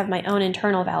of, I have my own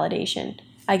internal validation.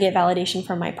 I get validation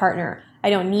from my partner. I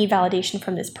don't need validation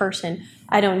from this person.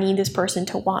 I don't need this person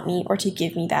to want me or to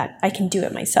give me that. I can do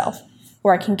it myself,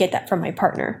 or I can get that from my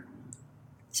partner.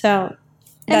 So,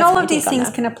 and all of these things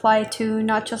can apply to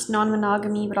not just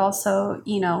non-monogamy, but also,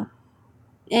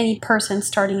 any person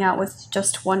starting out with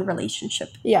just one relationship.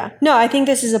 Yeah. No, I think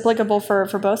this is applicable for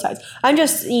both sides. I'm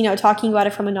just, talking about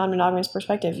it from a non-monogamous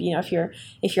perspective, if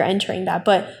you're entering that.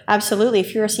 But absolutely,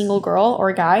 if you're a single girl or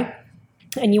a guy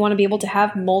and you want to be able to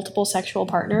have multiple sexual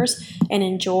partners and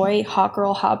enjoy hot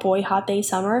girl, hot boy, hot day,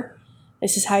 summer,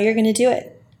 this is how you're going to do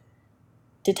it.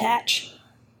 Detach.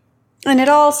 And it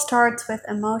all starts with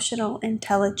emotional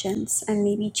intelligence and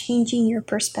maybe changing your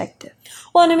perspective.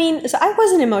 Well, and so I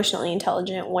wasn't emotionally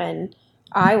intelligent when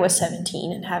I was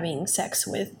 17 and having sex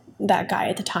with that guy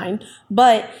at the time.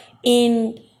 But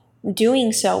in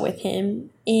doing so with him,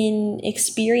 in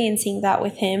experiencing that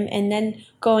with him, and then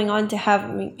going on to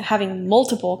having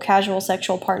multiple casual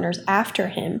sexual partners after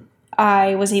him,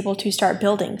 I was able to start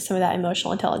building some of that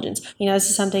emotional intelligence. This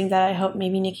is something that I hope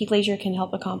maybe Nikki Glazier can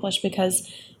help accomplish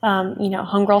because,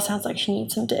 homegirl sounds like she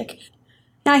needs some dick.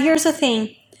 Now, here's the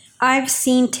thing. I've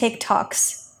seen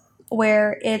TikToks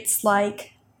where it's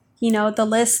like, the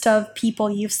list of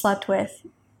people you've slept with.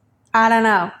 I don't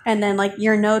know. And then like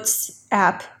your notes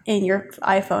app in your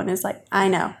iPhone is like, I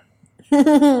know.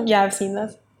 Yeah, I've seen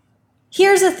this.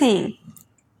 Here's the thing.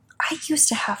 I used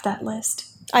to have that list.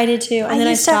 I did too, and then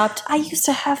I stopped. I used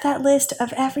to have that list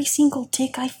of every single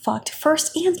dick I fucked,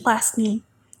 first and last name.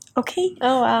 Okay?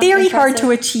 Oh, wow. Very hard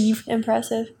to achieve.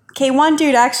 Impressive. Okay, one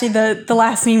dude, actually, the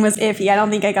last name was iffy. I don't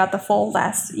think I got the full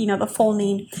the full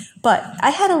name. But I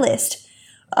had a list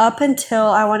up until,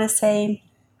 I want to say,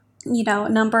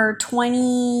 number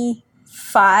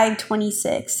 25,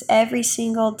 26. Every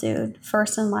single dude,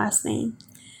 first and last name.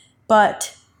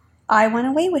 But I went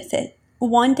away with it.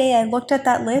 One day I looked at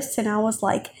that list and I was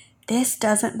like, this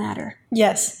doesn't matter.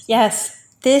 Yes.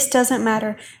 This doesn't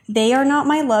matter. They are not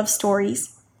my love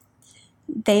stories.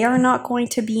 They are not going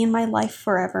to be in my life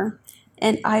forever.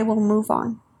 And I will move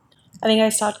on. I think I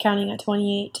stopped counting at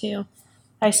 28 too.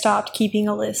 I stopped keeping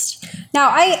a list. Now,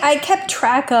 I kept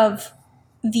track of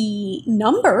the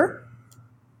number.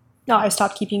 No, I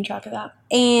stopped keeping track of that.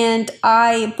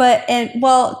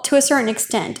 To a certain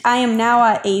extent, I am now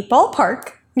at a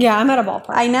ballpark Yeah, I'm at a ballpark.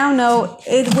 I now know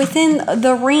within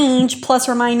the range, plus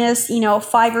or minus,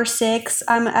 5 or 6,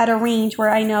 I'm at a range where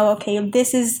I know, okay,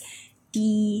 this is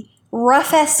the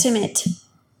rough estimate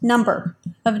number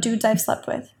of dudes I've slept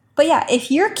with. But yeah, if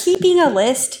you're keeping a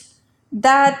list,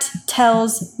 that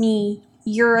tells me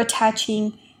you're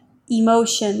attaching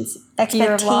emotions,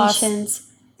 Fear of loss. expectations,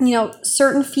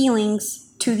 certain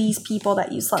feelings to these people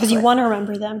that you slept with. Because you want to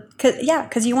remember them.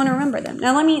 Because you want to remember them.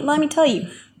 Now, let me tell you,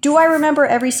 do I remember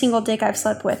every single dick I've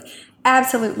slept with?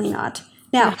 Absolutely not.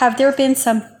 Now, have there been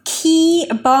some key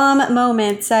bomb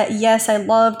moments that, yes, I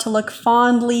love to look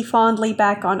fondly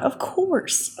back on? Of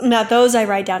course. Now, those I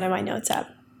write down in my notes app.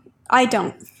 I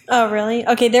don't. Oh, really?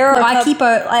 Okay, there are... No,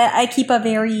 I keep a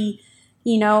very,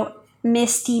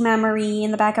 misty memory in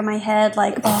the back of my head,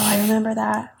 like, oh, I remember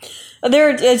that.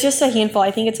 There are just a handful. I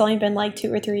think it's only been like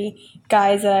 2 or 3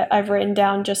 guys that I've written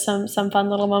down, just some fun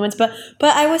little moments. But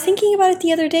I was thinking about it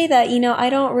the other day that, I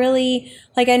don't really,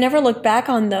 I never look back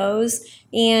on those,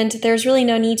 and there's really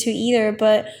no need to either.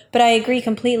 But I agree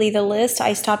completely. The list,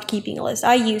 I stopped keeping a list.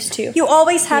 I used to. You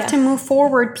always have to move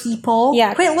forward, people.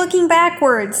 Yeah. Quit looking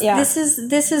backwards. Yeah. This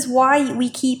is why we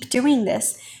keep doing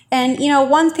this. And,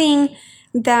 one thing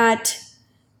that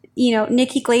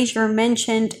Nikki Glazier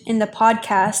mentioned in the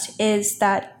podcast is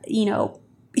that,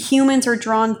 humans are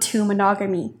drawn to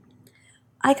monogamy.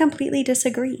 I completely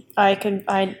disagree. I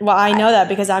know that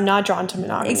because I'm not drawn to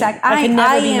monogamy. Exactly. I could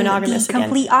never be am monogamous the again.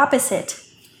 complete opposite.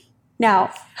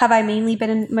 Now, have I mainly been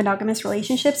in monogamous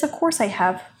relationships? Of course I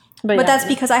have. But that's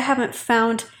because I haven't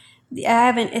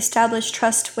established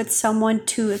trust with someone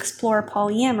to explore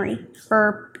polyamory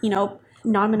or,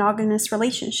 non-monogamous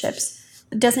relationships.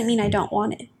 It doesn't mean I don't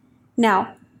want it.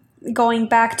 Now, going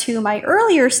back to my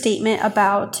earlier statement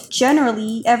about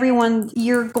generally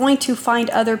you're going to find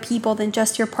other people than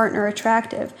just your partner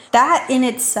attractive. That in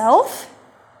itself,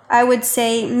 I would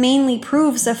say, mainly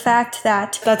proves the fact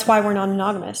that... That's why we're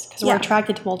non-monogamous, because we're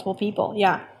attracted to multiple people.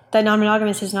 Yeah. That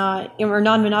non-monogamy is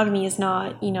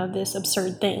not, this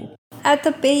absurd thing. At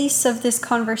the base of this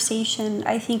conversation,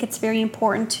 I think it's very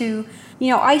important to,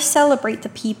 I celebrate the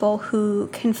people who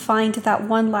can find that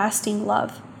one lasting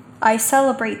love. I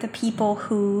celebrate the people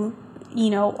who,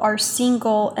 are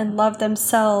single and love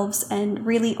themselves and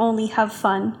really only have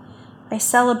fun. I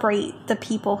celebrate the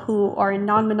people who are in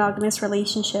non-monogamous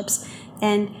relationships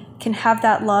and can have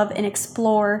that love and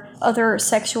explore other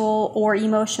sexual or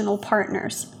emotional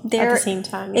partners. At the same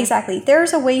time. Yeah. Exactly.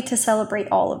 There's a way to celebrate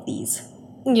all of these.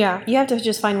 Yeah, you have to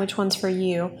just find which one's for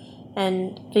you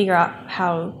and figure out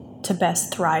how to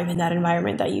best thrive in that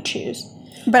environment that you choose.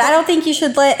 But I don't think you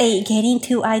should let a Getting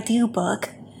to I Do book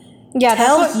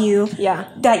tell you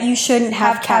that you shouldn't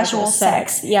have casual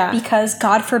sex. Yeah. Because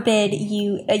God forbid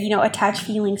you, attach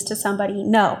feelings to somebody.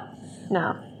 No.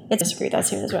 I disagree.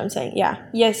 That's what I'm saying. Yeah.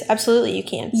 Yes, absolutely you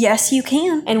can. Yes, you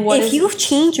can. And if you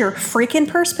change your freaking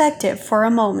perspective for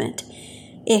a moment,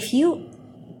 if you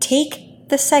take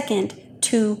the second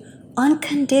to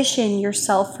uncondition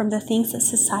yourself from the things that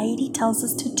society tells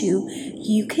us to do,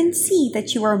 you can see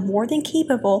that you are more than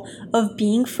capable of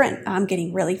being I'm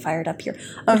getting really fired up here.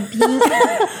 Of being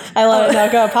I love it. No,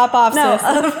 go pop off, sis.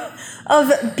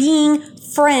 Of being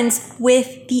friends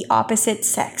with the opposite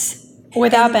sex.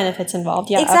 Without benefits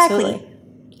involved. Yeah, exactly.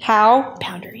 Absolutely. How?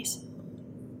 Boundaries.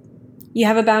 You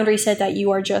have a boundary set that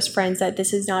you are just friends, that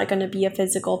this is not going to be a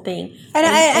physical thing.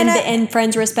 And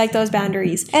friends respect those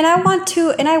boundaries. And I want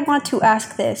to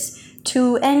ask this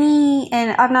to any,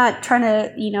 and I'm not trying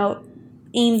to,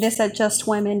 aim this at just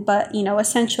women, but,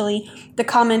 essentially the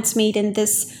comments made in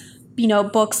this,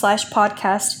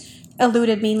 book/podcast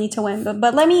alluded mainly to women.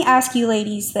 But let me ask you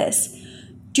ladies this.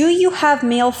 Do you have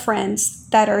male friends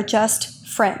that are just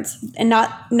friends? And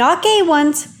not gay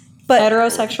ones, but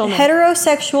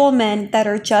heterosexual men that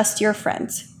are just your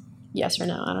friends? Yes or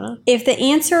no? I don't know. If the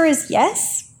answer is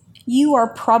yes, you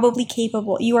are probably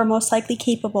capable. You are most likely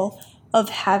capable of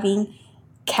having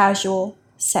casual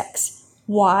sex.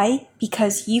 Why?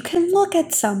 Because you can look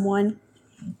at someone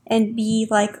and be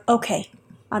like, okay,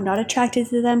 I'm not attracted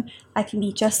to them. I can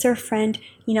be just their friend.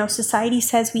 Society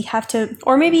says we have to...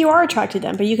 Or maybe you are attracted to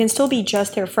them, but you can still be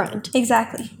just their friend.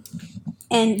 Exactly.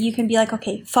 And you can be like,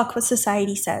 okay, fuck what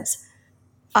society says.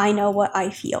 I know what I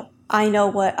feel. I know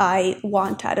what I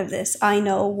want out of this. I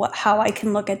know how I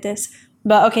can look at this.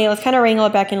 But okay, let's kind of wrangle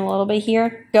it back in a little bit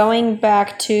here. Going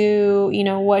back to,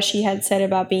 what she had said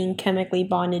about being chemically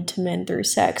bonded to men through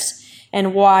sex,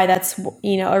 and why that's,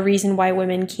 a reason why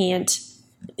women can't,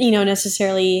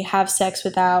 necessarily have sex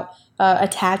without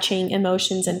attaching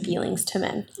emotions and feelings to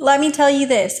men. Let me tell you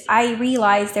this. I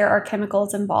realize there are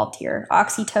chemicals involved here.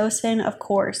 Oxytocin, of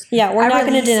course. Yeah, we're not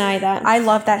going to deny that. I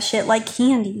love that shit like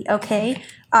candy, okay?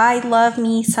 I love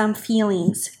me some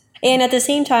feelings. And at the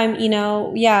same time, you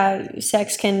know, yeah,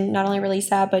 sex can not only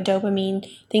release that, but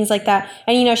dopamine, things like that.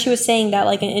 And, you know, she was saying that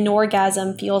like an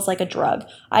orgasm feels like a drug.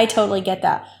 I totally get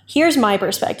that. Here's my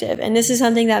perspective. And this is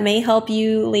something that may help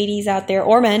you ladies out there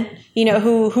or men, you know,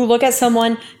 who look at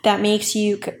someone that makes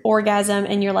you orgasm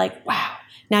and you're like, wow.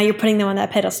 Now you're putting them on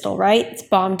that pedestal, right? It's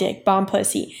bomb dick, bomb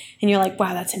pussy. And you're like,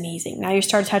 wow, that's amazing. Now you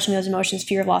start touching those emotions,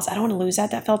 fear of loss. I don't want to lose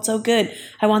that. That felt so good.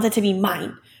 I want that to be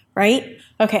mine, right?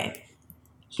 Okay.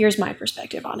 Here's my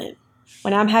perspective on it.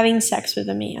 When I'm having sex with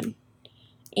a man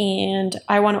and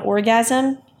I want to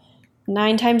orgasm,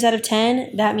 9 times out of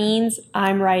 10, that means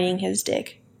I'm riding his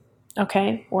dick.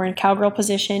 Okay? We're in cowgirl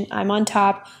position. I'm on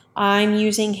top. I'm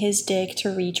using his dick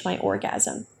to reach my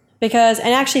orgasm. Because,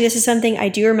 and actually this is something I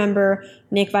do remember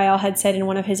Nick Viall had said in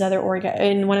one of his other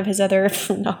podcasts,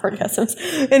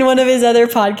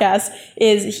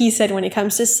 is he said when it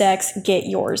comes to sex, get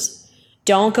yours.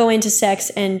 Don't go into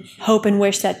sex and hope and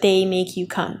wish that they make you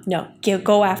come. No,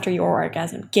 go after your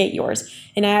orgasm. Get yours.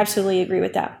 And I absolutely agree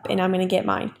with that. And I'm going to get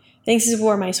mine. I think this is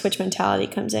where my switch mentality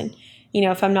comes in. You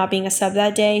know, if I'm not being a sub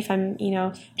that day, if I'm, you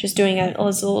know, just doing a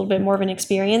little bit more of an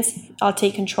experience, I'll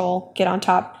take control, get on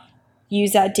top,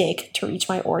 use that dick to reach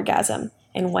my orgasm.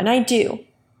 And when I do,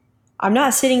 I'm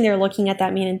not sitting there looking at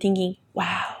that man and thinking,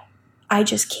 wow, I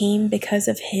just came because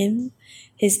of him.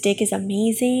 His dick is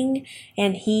amazing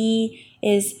and he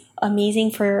is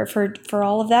amazing for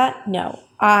all of that. No,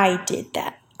 I did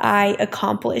that. I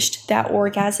accomplished that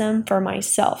orgasm for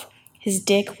myself. His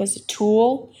dick was a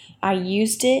tool. I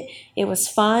used it. It was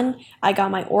fun. I got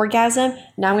my orgasm.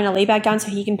 Now I'm going to lay back down so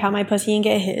he can pound my pussy and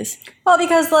get his. Well,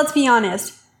 because let's be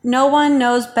honest. No one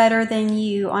knows better than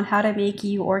you on how to make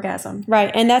you orgasm. Right.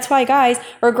 And that's why guys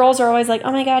or girls are always like,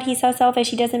 oh my God, he's so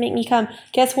selfish. He doesn't make me come.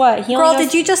 Guess what? Girl,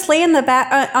 did you just lay in the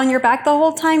back on your back the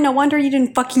whole time? No wonder you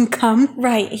didn't fucking come.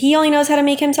 Right. He only knows how to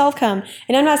make himself come.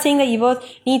 And I'm not saying that you both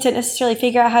need to necessarily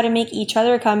figure out how to make each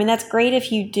other come. And that's great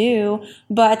if you do.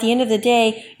 But at the end of the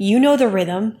day, you know the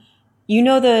rhythm. You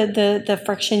know the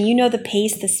friction. You know the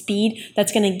pace, the speed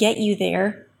that's going to get you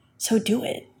there. So do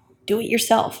it. Do it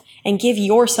yourself and give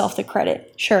yourself the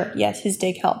credit. Sure, yes, his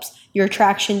dick helps. Your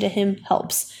attraction to him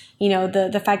helps. You know,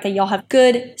 the fact that y'all have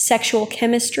good sexual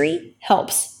chemistry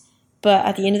helps. But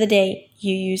at the end of the day,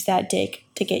 you use that dick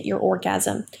to get your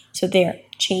orgasm. So there,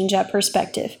 change that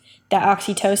perspective. That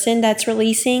oxytocin that's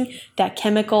releasing, that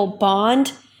chemical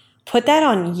bond, put that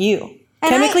on you.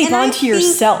 Chemically bond to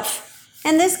yourself.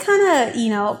 And this kind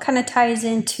of ties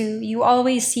into, you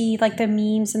always see like the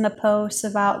memes and the posts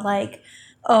about like,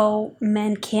 oh,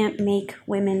 men can't make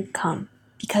women come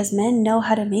because men know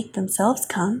how to make themselves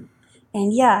come.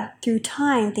 And yeah, through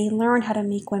time, they learn how to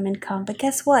make women come. But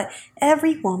guess what?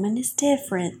 Every woman is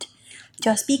different.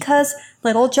 Just because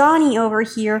little Johnny over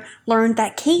here learned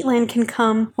that Caitlyn can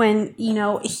come when, you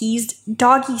know, he's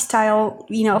doggy style,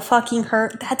 you know, fucking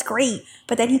her, that's great.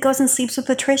 But then he goes and sleeps with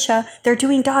Patricia. They're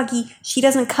doing doggy. She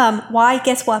doesn't come. Why?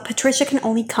 Guess what? Patricia can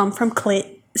only come from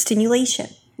clit stimulation.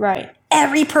 Right.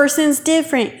 Every person's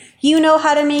different. You know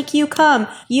how to make you come.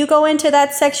 You go into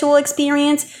that sexual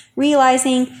experience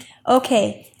realizing,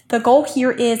 okay, the goal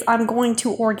here is I'm going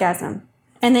to orgasm.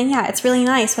 And then, yeah, it's really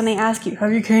nice when they ask you,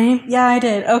 have you came? Yeah, I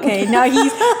did. Okay,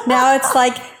 now it's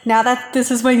like, now that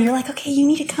this is when you're like, okay, you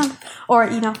need to come. Or,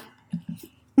 you know,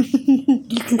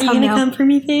 you can come now. Are you gonna come for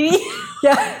me, baby?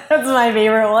 Yeah, that's my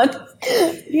favorite one.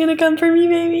 You gonna come for me,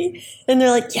 baby? And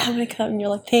they're like, yeah, I'm gonna come. And you're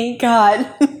like, thank God.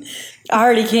 I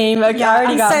already came. I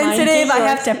already got mine. I'm sensitive. I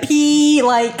have to pee.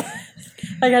 Like,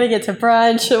 I gotta get to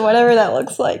brunch or whatever that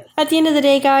looks like. At the end of the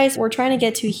day, guys, we're trying to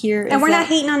get to here. And we're not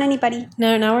hating on anybody.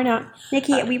 No, we're not.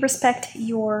 Nikki, we respect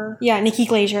your... Yeah, Nikki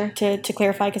Glazier, to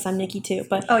clarify, because I'm Nikki too.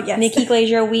 But oh, yes. Nikki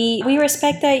Glazier, we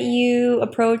respect that you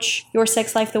approach your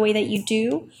sex life the way that you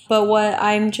do. But what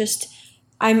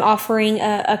I'm offering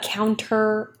a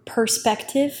counter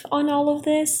perspective on all of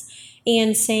this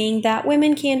and saying that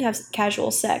women can have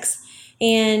casual sex.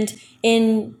 And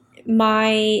in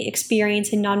my experience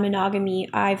in non-monogamy,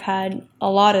 I've had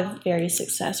a lot of very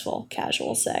successful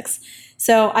casual sex.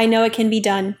 So I know it can be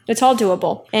done. It's all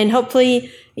doable. And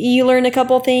hopefully you learned a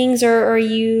couple things or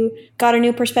you got a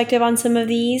new perspective on some of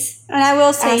these and I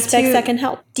will say aspects too, that can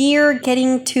help. Dear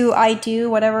Getting to I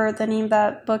Do, whatever the name of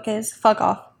that book is, fuck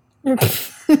off.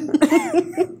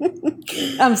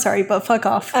 I'm sorry, but fuck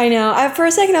off. I know. For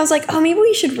a second, I was like, oh, maybe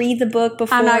we should read the book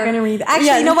before. I'm not going to read that.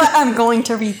 Actually, you know what? I'm going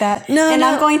to read that.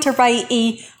 I'm going to write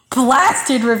a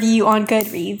blasted review on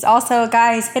Goodreads. Also,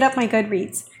 guys, hit up my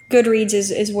Goodreads. Goodreads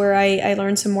is where I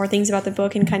learned some more things about the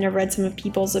book and kind of read some of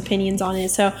people's opinions on it.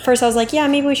 So first I was like, yeah,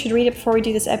 maybe we should read it before we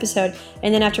do this episode.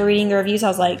 And then after reading the reviews, I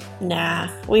was like, nah,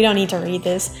 we don't need to read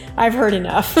this. I've heard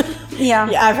enough. Yeah.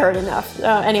 Yeah, I've heard enough.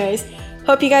 Anyways,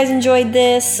 hope you guys enjoyed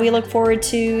this. We look forward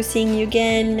to seeing you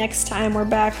again next time we're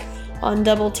back on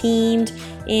Double Teamed.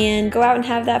 And go out and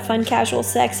have that fun casual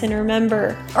sex. And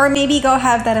remember, Or maybe go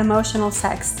have that emotional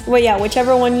sex. well, yeah,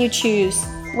 whichever one you choose.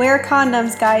 Wear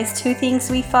condoms, guys. 2 things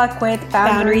we fuck with: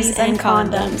 boundaries and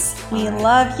condoms. We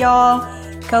love y'all.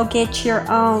 Go get your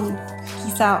own.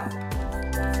 Peace out.